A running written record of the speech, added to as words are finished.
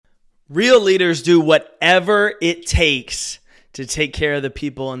Real leaders do whatever it takes to take care of the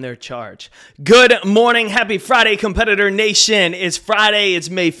people in their charge. Good morning. Happy Friday, Competitor Nation. It's Friday. It's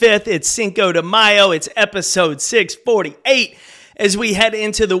May 5th. It's Cinco de Mayo. It's episode 648 as we head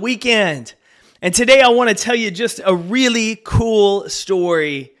into the weekend. And today I want to tell you just a really cool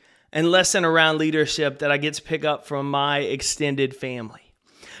story and lesson around leadership that I get to pick up from my extended family.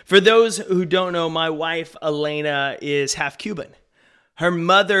 For those who don't know, my wife, Elena, is half Cuban. Her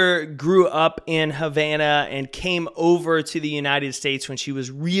mother grew up in Havana and came over to the United States when she was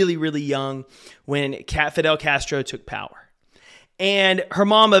really, really young when Fidel Castro took power. And her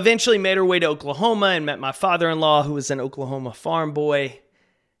mom eventually made her way to Oklahoma and met my father-in-law, who was an Oklahoma farm boy.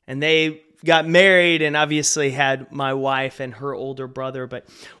 And they got married and obviously had my wife and her older brother. But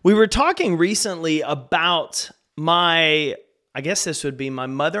we were talking recently about I guess this would be my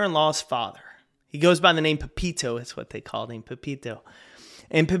mother-in-law's father. He goes by the name Pepito. It's what they called him, Pepito.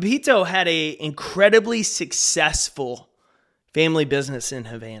 And Pepito had an incredibly successful family business in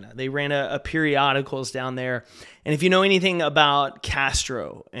Havana. They ran a periodicals down there. And if you know anything about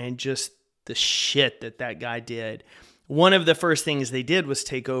Castro and just the shit that guy did, one of the first things they did was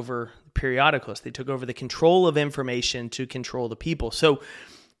take over periodicals. They took over the control of information to control the people. So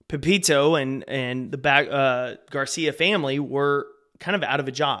Pepito and the Garcia family were kind of out of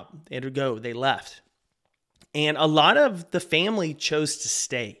a job. They had to go. They left. And a lot of the family chose to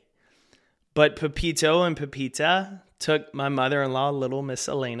stay. But Pepito and Pepita took my mother-in-law, little Miss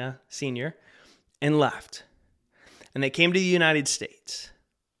Elena Sr., and left. And they came to the United States.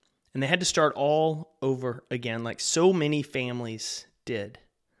 And they had to start all over again, like so many families did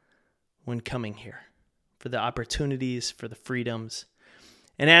when coming here, for the opportunities, for the freedoms.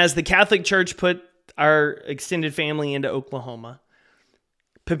 And as the Catholic Church put our extended family into Oklahoma,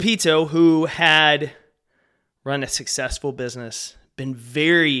 Pepito, who had run a successful business, been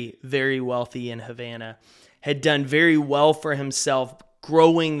very, very wealthy in Havana, had done very well for himself,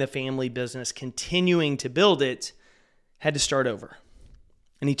 growing the family business, continuing to build it, had to start over.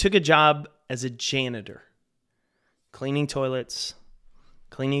 And he took a job as a janitor, cleaning toilets,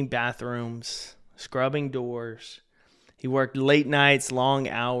 cleaning bathrooms, scrubbing doors. He worked late nights, long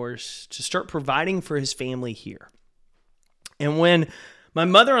hours to start providing for his family here. And when my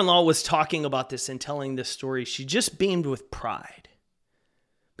mother-in-law was talking about this and telling this story, she just beamed with pride.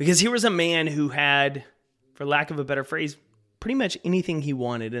 Because here was a man who had, for lack of a better phrase, pretty much anything he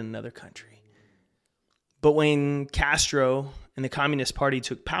wanted in another country. But when Castro and the Communist Party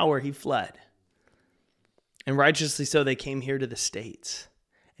took power, he fled. And righteously so, they came here to the States.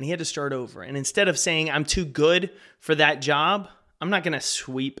 And he had to start over. And instead of saying, I'm too good for that job, I'm not going to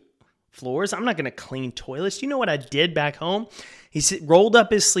sweep floors, I'm not going to clean toilets. You know what I did back home? He rolled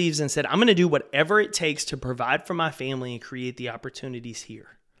up his sleeves and said, I'm going to do whatever it takes to provide for my family and create the opportunities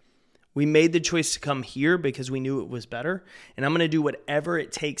here. We made the choice to come here because we knew it was better. And I'm going to do whatever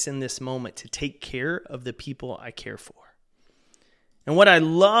it takes in this moment to take care of the people I care for. And what I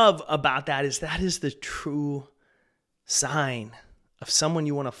love about that is the true sign of someone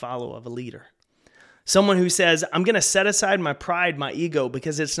you want to follow, of a leader. Someone who says, I'm going to set aside my pride, my ego,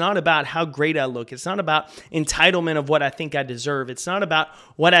 because it's not about how great I look. It's not about entitlement of what I think I deserve. It's not about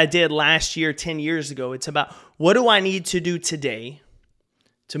what I did last year, 10 years ago. It's about, what do I need to do today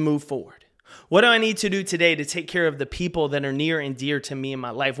to move forward? What do I need to do today to take care of the people that are near and dear to me in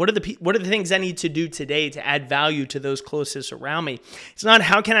my life? What are the things I need to do today to add value to those closest around me? It's not,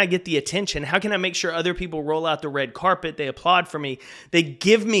 how can I get the attention? How can I make sure other people roll out the red carpet? They applaud for me. They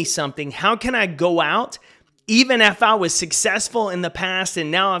give me something. How can I go out, even if I was successful in the past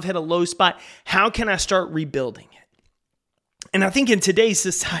and now I've hit a low spot? How can I start rebuilding it? And I think in today's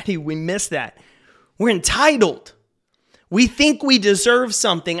society, we miss that. We're entitled. We think we deserve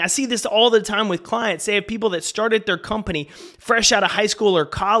something. I see this all the time with clients. They have people that started their company fresh out of high school or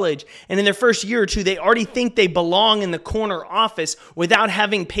college, and in their first year or two, they already think they belong in the corner office without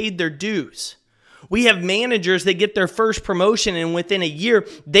having paid their dues. We have managers that get their first promotion, and within a year,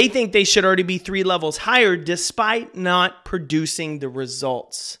 they think they should already be 3 levels higher despite not producing the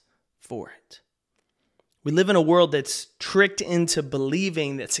results for it. We live in a world that's tricked into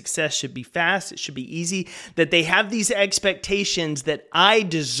believing that success should be fast, it should be easy, that they have these expectations that I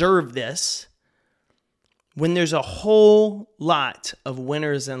deserve this, when there's a whole lot of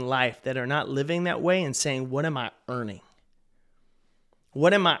winners in life that are not living that way and saying, what am I earning?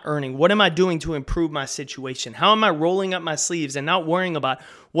 What am I earning? What am I doing to improve my situation? How am I rolling up my sleeves and not worrying about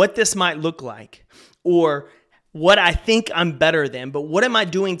what this might look like or what I think I'm better than, but what am I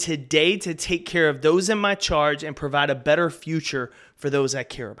doing today to take care of those in my charge and provide a better future for those I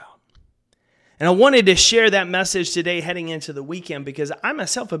care about? And I wanted to share that message today heading into the weekend because I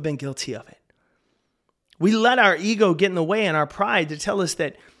myself have been guilty of it. We let our ego get in the way and our pride to tell us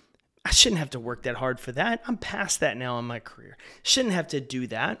that I shouldn't have to work that hard for that. I'm past that now in my career. Shouldn't have to do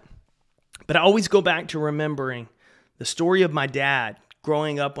that. But I always go back to remembering the story of my dad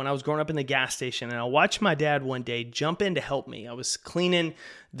growing up when I was growing up in the gas station. And I watched my dad one day jump in to help me. I was cleaning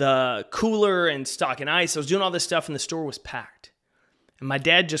the cooler and stocking ice. I was doing all this stuff and the store was packed. And my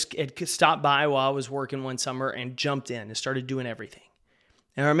dad just had stopped by while I was working one summer and jumped in and started doing everything.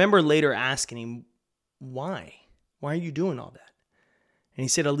 And I remember later asking him, why? Why are you doing all that? And he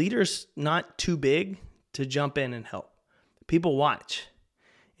said, a leader's not too big to jump in and help. People watch.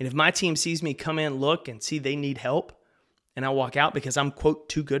 And if my team sees me come in, look, and see they need help, and I walk out because I'm, quote,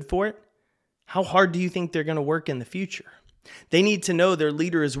 too good for it, how hard do you think they're going to work in the future? They need to know their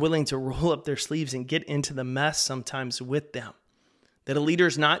leader is willing to roll up their sleeves and get into the mess sometimes with them. That a leader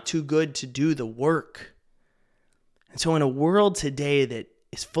is not too good to do the work. And so in a world today that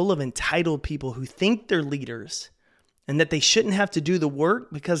is full of entitled people who think they're leaders and that they shouldn't have to do the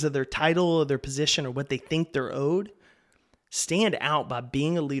work because of their title or their position or what they think they're owed, stand out by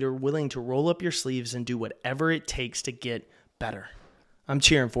being a leader willing to roll up your sleeves and do whatever it takes to get better. I'm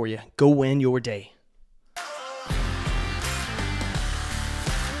cheering for you. Go win your day.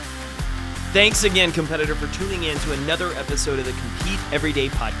 Thanks again, competitor, for tuning in to another episode of the Compete Everyday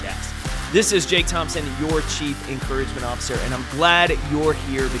podcast. This is Jake Thompson, your Chief Encouragement Officer, and I'm glad you're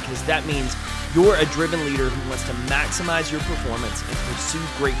here because that means you're a driven leader who wants to maximize your performance and pursue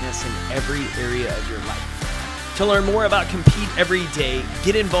greatness in every area of your life. To learn more about Compete Every Day,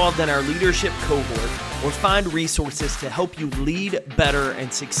 get involved in our leadership cohort, or find resources to help you lead better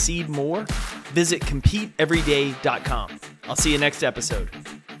and succeed more, visit CompeteEveryday.com. I'll see you next episode.